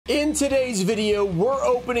In today's video, we're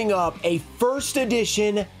opening up a first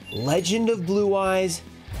edition Legend of Blue Eyes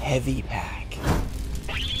heavy pack.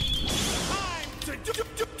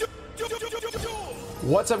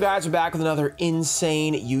 What's up, guys? We're back with another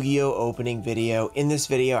insane Yu-Gi-Oh opening video. In this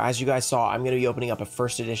video, as you guys saw, I'm going to be opening up a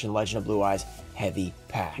first edition Legend of Blue Eyes heavy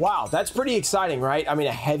pack. Wow, that's pretty exciting, right? I mean,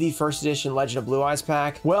 a heavy first edition Legend of Blue Eyes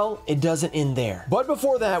pack. Well, it doesn't end there. But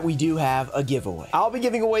before that, we do have a giveaway. I'll be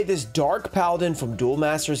giving away this Dark Paladin from Duel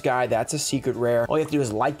Master's Guide. That's a secret rare. All you have to do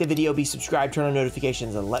is like the video, be subscribed, turn on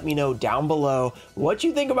notifications, and let me know down below what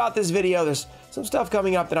you think about this video. There's some stuff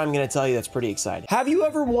coming up that I'm going to tell you that's pretty exciting. Have you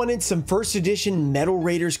ever wanted some first edition Metal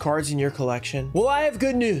Raiders cards in your collection? Well, I have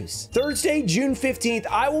good news. Thursday, June 15th,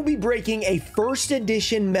 I will be breaking a first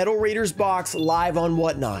edition Metal Raiders box live on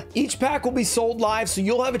Whatnot. Each pack will be sold live, so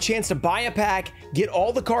you'll have a chance to buy a pack, get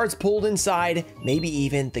all the cards pulled inside, maybe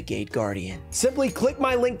even the Gate Guardian. Simply click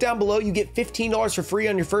my link down below. You get $15 for free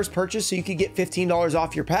on your first purchase, so you could get $15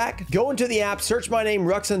 off your pack. Go into the app, search my name,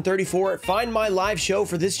 Ruxon34, find my live show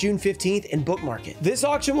for this June 15th, and bookmark it. This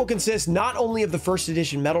auction will consist not only of the first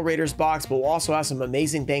edition Metal Raiders box, but will also have some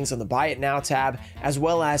amazing things on the Buy It Now tab, as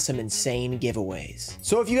well as some insane giveaways.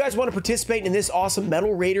 So if you guys want to participate in this awesome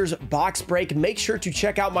Metal Raiders box break, make sure to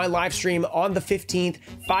check out my live stream on the 15th,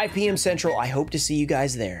 5 p.m. Central. I hope to see you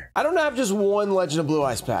guys there. I don't have just one Legend of Blue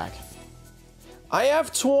Eyes pack. I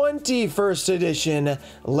have 20 first edition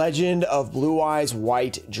Legend of Blue Eyes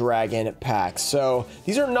White Dragon packs. So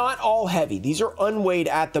these are not all heavy. These are unweighed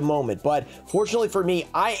at the moment, but fortunately for me,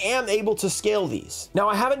 I am able to scale these. Now,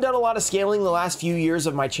 I haven't done a lot of scaling the last few years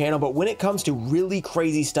of my channel, but when it comes to really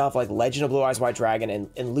crazy stuff like Legend of Blue Eyes White Dragon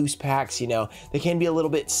and loose packs, you know, they can be a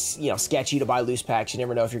little bit, sketchy to buy loose packs. You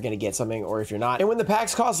never know if you're going to get something or if you're not. And when the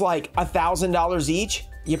packs cost like $1,000 each,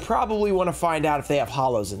 you probably want to find out if they have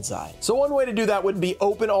hollows inside. So one way to do that would be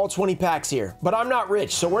open all 20 packs here, but I'm not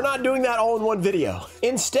rich, so we're not doing that all in one video.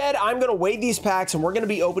 Instead, I'm going to weigh these packs and we're going to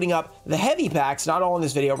be opening up the heavy packs, not all in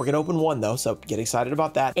this video. We're going to open one though, so get excited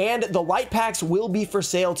about that. And the light packs will be for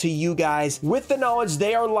sale to you guys. With the knowledge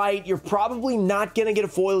they are light, you're probably not going to get a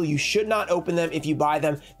foil. You should not open them if you buy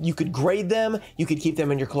them. You could grade them. You could keep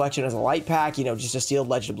them in your collection as a light pack, just a sealed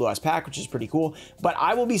Legend of Blue Eyes pack, which is pretty cool. But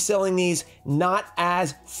I will be selling these not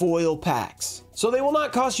as foil packs. So they will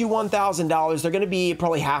not cost you $1,000. They're going to be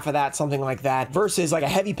probably half of that, something like that, versus like a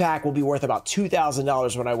heavy pack will be worth about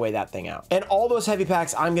 $2,000 when I weigh that thing out. And all those heavy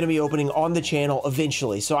packs I'm going to be opening on the channel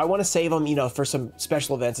eventually. So I want to save them, for some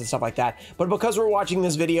special events and stuff like that. But because we're watching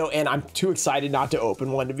this video and I'm too excited not to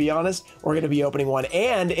open one, to be honest, we're going to be opening one.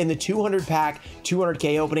 And in the 200 pack,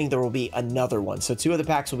 200K opening, there will be another one. So 2 of the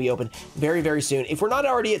packs will be open very, very soon. If we're not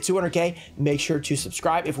already at 200K, make sure to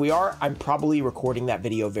subscribe. If we are, I'm probably recording that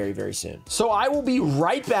video very, very soon. So I will be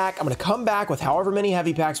right back. I'm going to come back with however many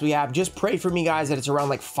heavy packs we have. Just pray for me, guys, that it's around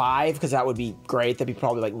like 5, because that would be great. That'd be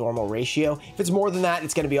probably like normal ratio. If it's more than that,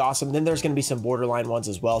 it's going to be awesome. Then there's going to be some borderline ones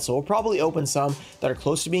as well. So we'll probably open some that are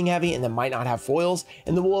close to being heavy and that might not have foils.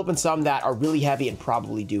 And then we'll open some that are really heavy and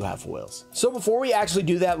probably do have foils. So before we actually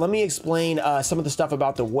do that, let me explain some of the stuff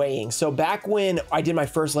about the weighing. So back when I did my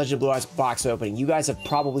first Legend of Blue Eyes box opening, you guys have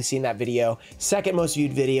probably seen that video, second most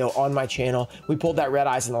viewed video on my channel. We pulled that red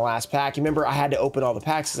eyes in the last pack. You remember I had to open all the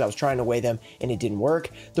packs because I was trying to weigh them and it didn't work.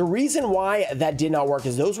 The reason why that did not work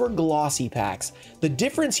is those were glossy packs. The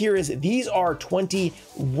difference here is these are 20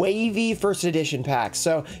 wavy first edition packs.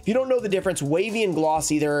 So if you don't know the difference, wavy and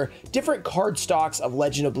glossy, there are different card stocks of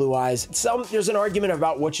Legend of Blue Eyes. There's an argument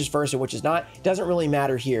about which is first and which is not. It doesn't really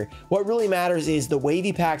matter here. What really matters is the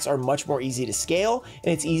wavy packs are much more easy to scale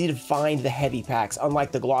and it's easy to find the heavy packs,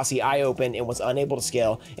 unlike the glossy I opened and was unable to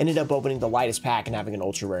scale, ended up opening the lightest pack and having an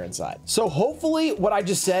ultra rare inside. So hopefully what I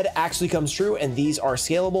just said actually comes true and these are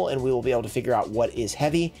scalable and we will be able to figure out what is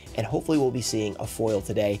heavy, and hopefully we'll be seeing a foil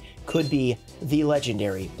today. Could be the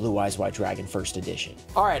legendary Blue Eyes White Dragon first edition.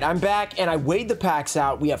 All right, I'm back and I weighed the packs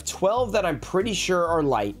out. We have 12 that I'm pretty sure are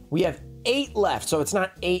light. We have 8 left, so it's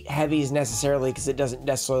not 8 heavies necessarily, because it doesn't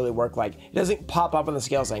necessarily work like, it doesn't pop up on the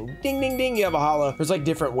scale saying ding ding ding you have a hollow. There's like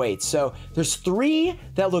different weights. So there's 3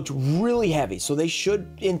 that looked really heavy, so they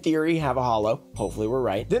should in theory have a hollow. Hopefully we're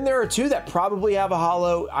right. Then there are 2 that probably have a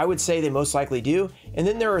hollow. I would say they most likely do. And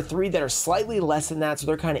then there are 3 that are slightly less than that, so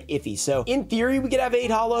they're kind of iffy. So in theory we could have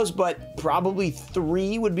 8 hollows, but probably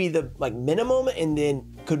 3 would be the minimum, and then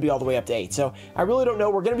could be all the way up to 8. So I really don't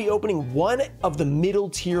know. We're going to be opening one of the middle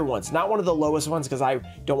tier ones, not one of the lowest ones, because I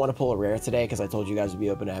don't want to pull a rare today, because I told you guys to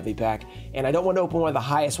be open a heavy pack, and I don't want to open one of the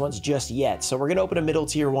highest ones just yet. So we're going to open a middle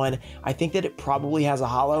tier one. I think that it probably has a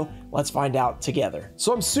hollow. Let's find out together.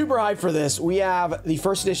 So I'm super hyped for this. We have the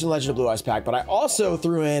first edition Legend of Blue Eyes pack, but I also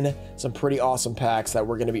threw in some pretty awesome packs packs that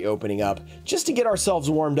we're going to be opening up just to get ourselves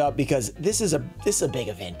warmed up, because this is a big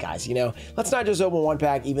event, guys. You know, let's not just open one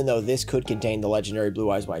pack, even though this could contain the legendary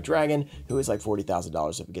Blue Eyes White Dragon, who is like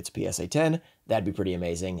 $40,000 if it gets a PSA 10. That'd be pretty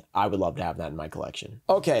amazing. I would love to have that in my collection.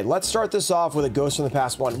 Okay, let's start this off with a Ghost from the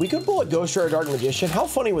Past 1. We could pull a Ghost Rare Dark Magician. How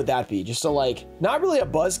funny would that be? Just to like, not really a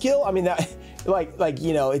buzzkill. I mean, that like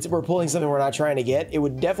you know, we're pulling something we're not trying to get. It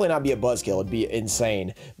would definitely not be a buzzkill. It'd be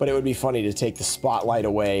insane, but it would be funny to take the spotlight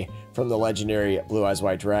away from the legendary Blue Eyes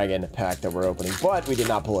White Dragon pack that we're opening. But we did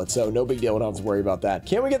not pull it, so no big deal. We don't have to worry about that.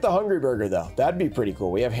 Can we get the Hungry Burger though? That'd be pretty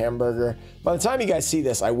cool. We have Hamburger. By the time you guys see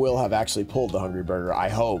this, I will have actually pulled the Hungry Burger. I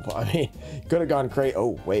hope. I mean, could have gone crazy.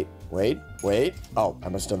 Oh, wait. Oh, I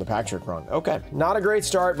must have done the pack trick wrong. Okay, not a great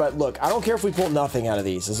start, but look, I don't care if we pull nothing out of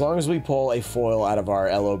these. As long as we pull a foil out of our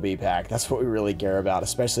LOB pack, that's what we really care about,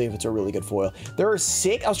 especially if it's a really good foil. There are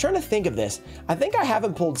 6, I was trying to think of this. I think I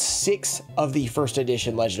haven't pulled 6 of the first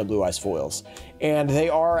edition Legend of Blue Eyes foils, and they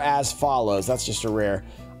are as follows. That's just a rare.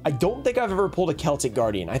 I don't think I've ever pulled a Celtic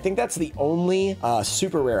Guardian. I think that's the only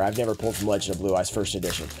super rare I've never pulled from Legend of Blue Eyes first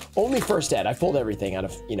edition. Only first ed. I've pulled everything out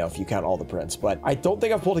of, you know, if you count all the prints, but I don't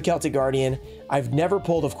think I've pulled a Celtic Guardian. I've never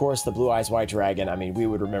pulled, of course, the Blue Eyes White Dragon. I mean, we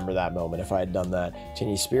would remember that moment if I had done that.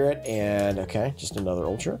 Tinny Spirit, and okay, just another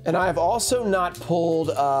Ultra. And I've also not pulled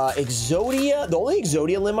Exodia. The only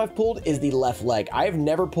Exodia limb I've pulled is the left leg. I've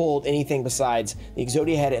never pulled anything besides the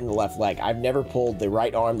Exodia head and the left leg. I've never pulled the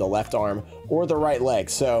right arm, the left arm, or the right leg.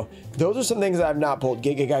 So those are some things that I've not pulled.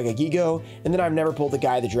 Giga Gaga Gigo, and then I've never pulled the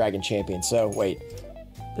Guy the Dragon Champion. So wait,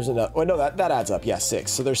 there's another. Oh no, that adds up. Yeah,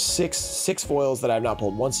 6. So there's six foils that I've not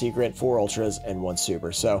pulled. 1 secret, 4 ultras, and 1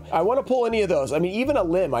 super. So I want to pull any of those. I mean, even a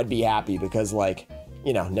limb, I'd be happy, because like,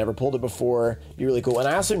 you know, never pulled it before. Be really cool. And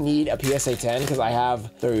I also need a PSA 10 because I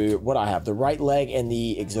have the right leg and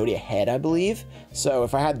the Exodia head, I believe. So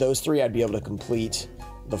if I had those 3, I'd be able to complete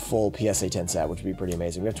the full PSA 10 set, which would be pretty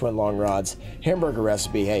amazing. We have twin long rods, hamburger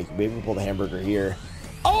recipe. Hey, maybe we'll pull the hamburger here.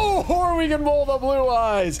 Oh, or we can pull the Blue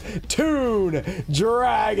Eyes Toon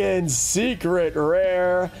Dragon Secret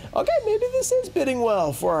Rare. Okay, maybe this is bidding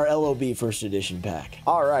well for our LOB first edition pack.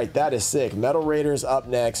 All right, that is sick. Metal Raiders up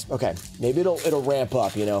next. Okay, maybe it'll ramp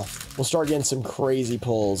up, you know. We'll start getting some crazy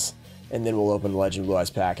pulls, and then we'll open the Legend Blue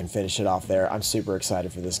Eyes pack and finish it off there. I'm super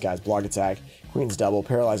excited for this, guys. Block Attack, Queen's Double,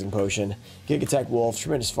 Paralyzing Potion, Gig Attack Wolf,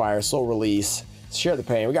 Tremendous Fire, Soul Release, Share the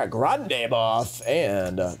Pain. We got Grande Moth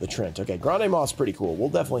and the Trent. Okay, Grande Moth's pretty cool. We'll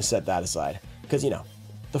definitely set that aside because, you know,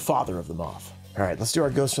 the father of the moth. All right, let's do our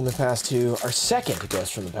Ghost from the Past 2. Our second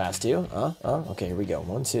Ghost from the Past 2. Okay, here we go.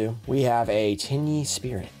 1, 2. We have a Tinny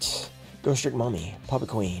Spirit, Ghost Trick Mummy, Puppet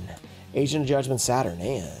Queen, Agent of Judgment Saturn,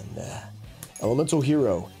 and Elemental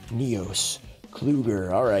Hero, Neos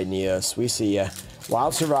Kluger. All right, Neos, we see ya.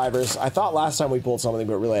 Wild Survivors. I thought last time we pulled something,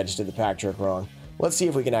 but really I just did the pack trick wrong. Let's see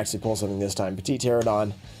if we can actually pull something this time. Petite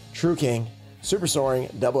Pterodon, True King, Super Soaring,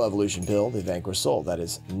 Double Evolution Pill, the Vanquished Soul. That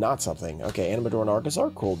is not something. Okay, Animador and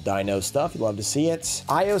Archosaur, cool dino stuff. You'd love to see it.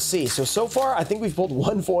 IOC. So far, I think we've pulled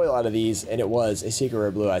 1 foil out of these, and it was a Secret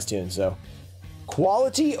Rare Blue Eyes Toon. So,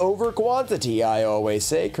 quality over quantity, I always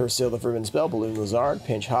say. Curse Seal the Forbidden Spell, Balloon Lizard,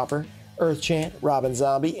 Pinch Hopper, Earth Chant, Robin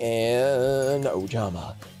Zombie, and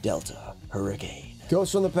Ojama Delta Hurricane.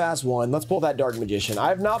 Ghost from the Past 1. Let's pull that Dark Magician. I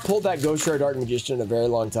have not pulled that Ghost Rare Dark Magician in a very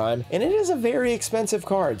long time, and it is a very expensive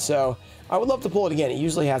card, so I would love to pull it again. It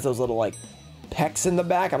usually has those little, like, pecks in the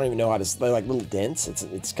back. I don't even know how to, they're like little dents.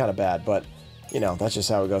 It's kind of bad, but, you know, that's just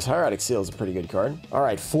how it goes. Hieratic Seal is a pretty good card. All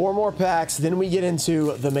right, 4 more packs, then we get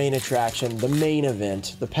into the main attraction, the main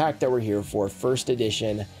event, the pack that we're here for, first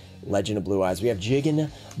edition Legend of Blue Eyes. We have Jigen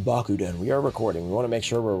Bakuden. We are recording. We want to make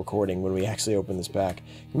sure we're recording when we actually open this pack.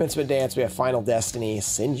 Commencement Dance. We have Final Destiny,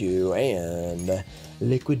 Senju, and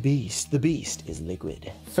Liquid Beast. The Beast is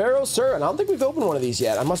liquid. Pharaoh Servant. I don't think we've opened one of these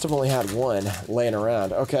yet. I must have only had one laying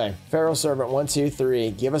around. Okay. Pharaoh Servant, 1, 2,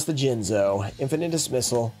 3. Give us the Jinzo. Infinite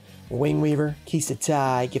Dismissal. Wing Weaver.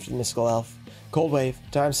 Kisatai. Gifted Mystical Elf. Cold Wave.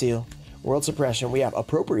 Time Seal. World Suppression. We have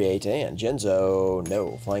Appropriate and Genzo.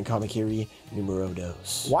 No. Flying Kamakiri. Numero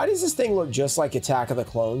Dos. Why does this thing look just like Attack of the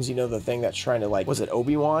Clones? You know, the thing that's trying to, like, was it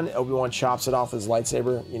Obi-Wan? Obi-Wan chops it off his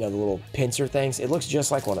lightsaber. You know, the little pincer things. It looks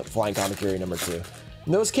just like one of Flying Kamakiri number 2.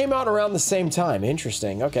 And those came out around the same time.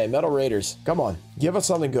 Interesting. Okay, Metal Raiders. Come on. Give us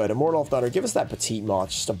something good. Immortal Thunder. Give us that Petite Moth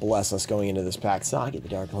just to bless us going into this pack. Saga the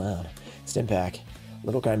Dark Cloud. Stimpak.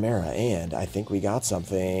 Little Chimera, and I think we got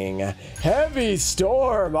something. Heavy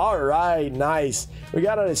Storm. All right, nice. We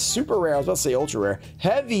got a super rare. I was about to say ultra rare.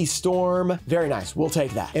 Heavy Storm. Very nice. We'll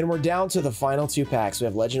take that. And we're down to the final 2 packs. We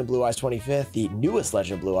have Legend of Blue Eyes 25th, the newest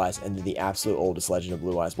Legend of Blue Eyes, and then the absolute oldest Legend of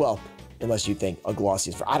Blue Eyes. Well, Unless you think a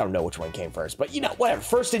glossy is first. I don't know which one came first, but you know, whatever.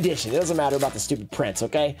 First edition. It doesn't matter about the stupid prints,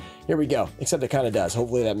 okay? Here we go. Except it kind of does.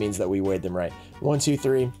 Hopefully that means that we weighed them right. 1, 2,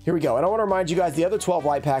 3. Here we go. And I want to remind you guys, the other 12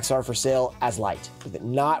 light packs are for sale as light,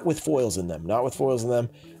 not with foils in them. Not with foils in them.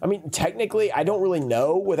 I mean, technically, I don't really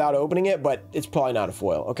know without opening it, but it's probably not a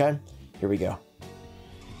foil, okay? Here we go.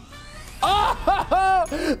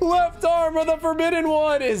 Oh, left arm of the forbidden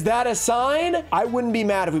one. Is that a sign? I wouldn't be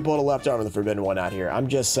mad if we pulled a left arm of the forbidden one out here. I'm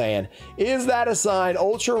just saying. Is that a sign?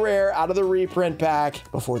 Ultra rare out of the reprint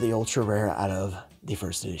pack before the ultra rare out of the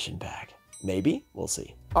first edition pack. Maybe? We'll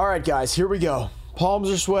see. All right, guys, here we go.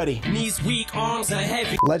 Palms are sweaty. Knees weak, arms are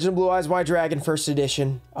heavy. Legend of Blue Eyes White Dragon first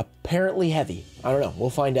edition. Apparently heavy. I don't know. We'll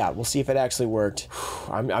find out. We'll see if it actually worked.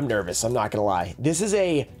 I'm nervous. I'm not going to lie. This is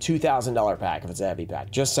a $2,000 pack if it's a heavy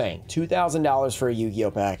pack. Just saying. $2,000 for a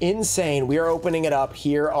Yu-Gi-Oh pack. Insane. We are opening it up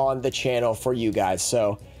here on the channel for you guys.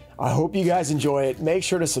 So I hope you guys enjoy it. Make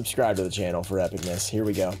sure to subscribe to the channel for epicness. Here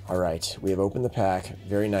we go. All right. We have opened the pack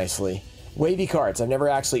very nicely. Wavy cards. I've never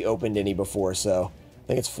actually opened any before, so I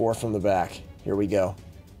think it's 4 from the back. Here we go.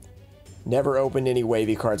 Never opened any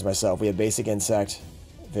wavy cards myself. We have Basic Insect.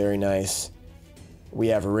 Very nice. We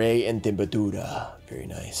have Ray and Temperatura. Very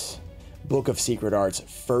nice. Book of Secret Arts.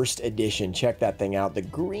 First edition. Check that thing out. The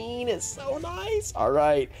green is so nice. All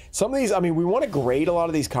right. Some of these, I mean, we want to grade a lot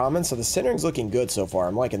of these comments, so the centering's looking good so far.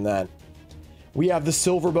 I'm liking that. We have the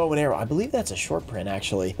Silver Bow and Arrow. I believe that's a short print,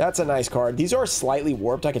 actually. That's a nice card. These are slightly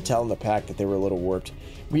warped. I could tell in the pack that they were a little warped.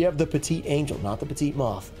 We have the Petite Angel, not the Petite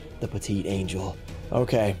Moth. The Petite Angel.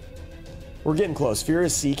 Okay. We're getting close. Fear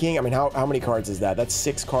is Seeking. I mean, how many cards is that? That's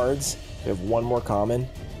 6 cards. We have 1 more common.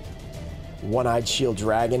 One-Eyed Shield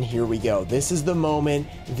Dragon. Here we go. This is the moment.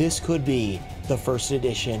 This could be the first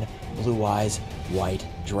edition Blue Eyes White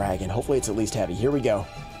Dragon. Hopefully it's at least heavy. Here we go.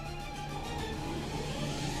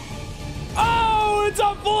 Oh, it's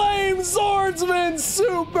a Flame Swordsman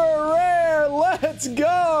super rare. Let's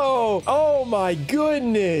go. Oh my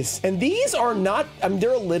goodness. And these are not, I mean,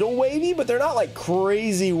 they're a little wavy, but they're not like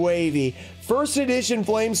crazy wavy. First edition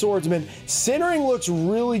Flame Swordsman. Centering looks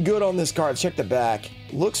really good on this card. Check the back.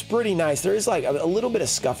 Looks pretty nice. There is like a little bit of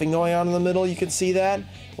scuffing going on in the middle. You can see that.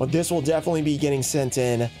 Well, this will definitely be getting sent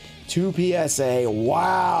in to PSA.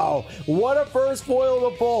 Wow, what a first foil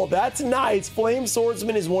to pull. That's nice. Flame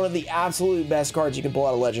Swordsman is one of the absolute best cards you can pull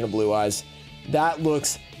out of Legend of Blue Eyes. That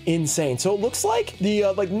looks insane. So it looks like the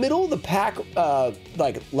like middle of the pack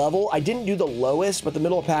like level. I didn't do the lowest, but the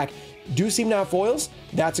middle of the pack do seem to have foils.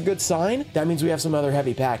 That's a good sign. That means we have some other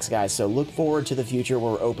heavy packs, guys. So look forward to the future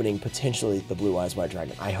where we're opening potentially the Blue Eyes White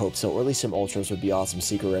Dragon. I hope so. Or at least some ultras would be awesome.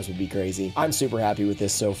 Secret rares would be crazy. I'm super happy with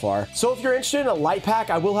this so far. So if you're interested in a light pack,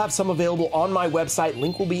 I will have some available on my website.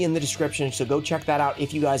 Link will be in the description. So go check that out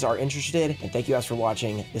if you guys are interested. And thank you guys for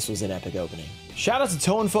watching. This was an epic opening. Shout out to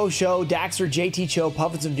Toe and Fo Show, Daxter, JT Cho,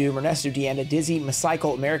 Puffins of Doom, Ernesto Deanna, Dizzy,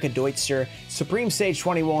 Macycle, America Deutzer, Supreme Stage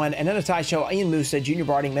 21, Ananatai Show, Ian Musa, Junior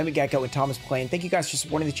Barding, Mimic Gecko, and Thomas McLean. Thank you guys for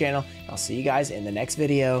supporting the channel. I'll see you guys in the next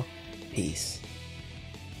video. Peace.